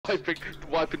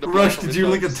wiping the Rush, blood did from you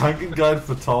his link a nose. tanking guide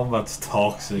for Tom? That's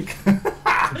toxic.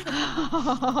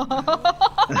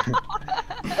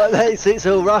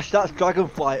 So Rush, that's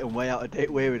Dragonflight and way out of date.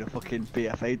 We're in a fucking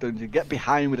BFA dungeon. Get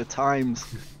behind with the times.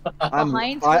 I'm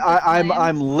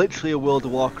literally a World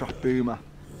of Warcraft boomer.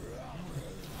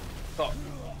 Oh,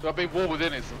 I mean, War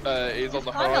Within is on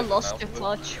the Kind horizon of lost now. your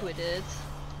clutch with it.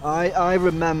 I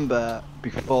remember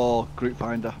before Group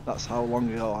Finder. That's how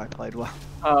long ago I played WoW.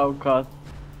 Oh god.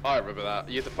 I remember that.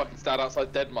 You had to fucking stand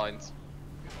outside dead mines.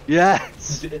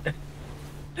 Yes.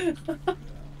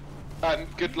 And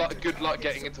good luck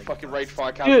getting into fucking Raid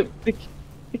Fire Cavern. Dude,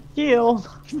 the kill.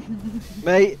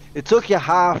 Mate, it took you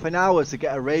half an hour to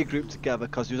get a raid group together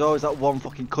because there was always that one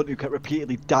fucking cunt who kept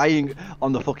repeatedly dying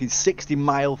on the fucking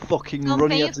 60-mile fucking Tom, run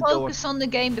can you you had to go on. focus on the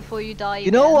game before you die? You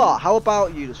know what? How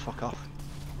about you just fuck off?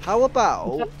 How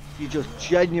about you just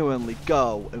genuinely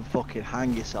go and fucking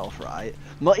hang yourself, right?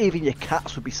 Not even your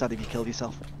cats would be sad if you killed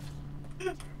yourself.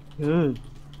 Good.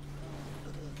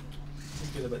 It's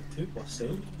been a bit too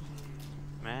bossy.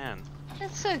 Man.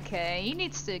 It's okay. You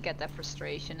need to get that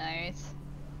frustration out.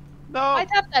 No! I'd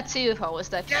have that too if I was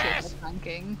that shit at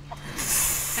tanking.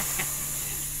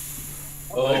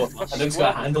 Oh, I think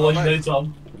got a handle on you now,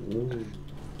 Tom.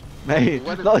 Mate,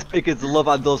 not as big as the love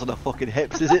handles on the fucking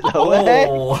hips, is it though? eh?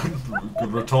 Oh,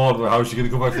 good retort. How's she gonna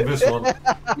go back from this one?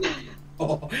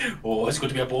 Oh, it's going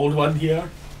to be a bold one here.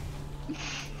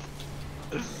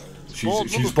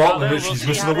 She's bottling it. She's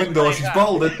missing the window. She's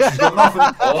bottled it. She's got nothing.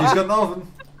 She's got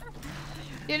nothing.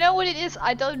 You know what it is?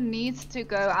 I don't need to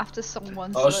go after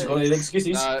someone's Oh, she's got any loot.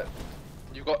 excuses.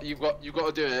 You got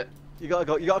to do it. You gotta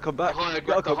go. You gotta come The back. higher, You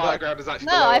gotta come back. ground is actually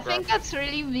No, the lower I ground. think that's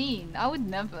really mean. I would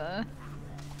never.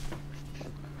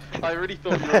 I really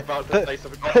thought you were about to say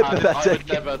something about Adam. I would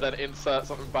never then insert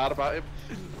something bad about him.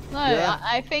 No, Yeah.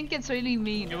 I think it's really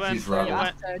mean. You went, She's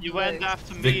right. you went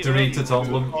after me. Victory to earlier.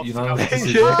 Tomlin. You know.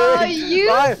 Oh, you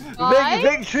guys?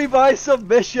 Victory by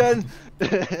submission.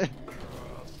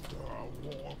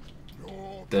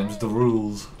 Them's the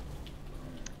rules.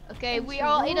 Okay, we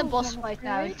are in a boss fight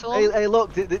now. Tom. Hey,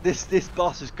 look, this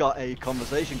boss has got a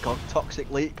conversation called Toxic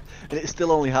Leap, and it's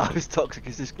still only half as toxic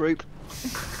as this group.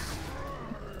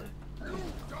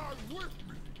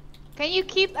 Can you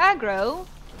keep aggro?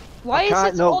 Why is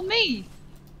can't, it no. on me?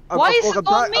 Why is it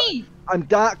on me? I'm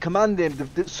dark commanding.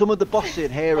 Some of the bosses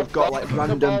in here have got like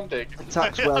random Commanding.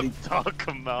 attacks where they... Dark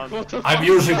command. What the I'm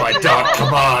using my dark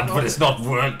command, but it's not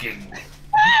working.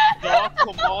 Dark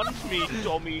command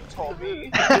me,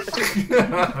 Tommy.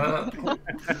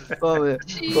 Oh, yeah.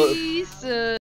 Jesus.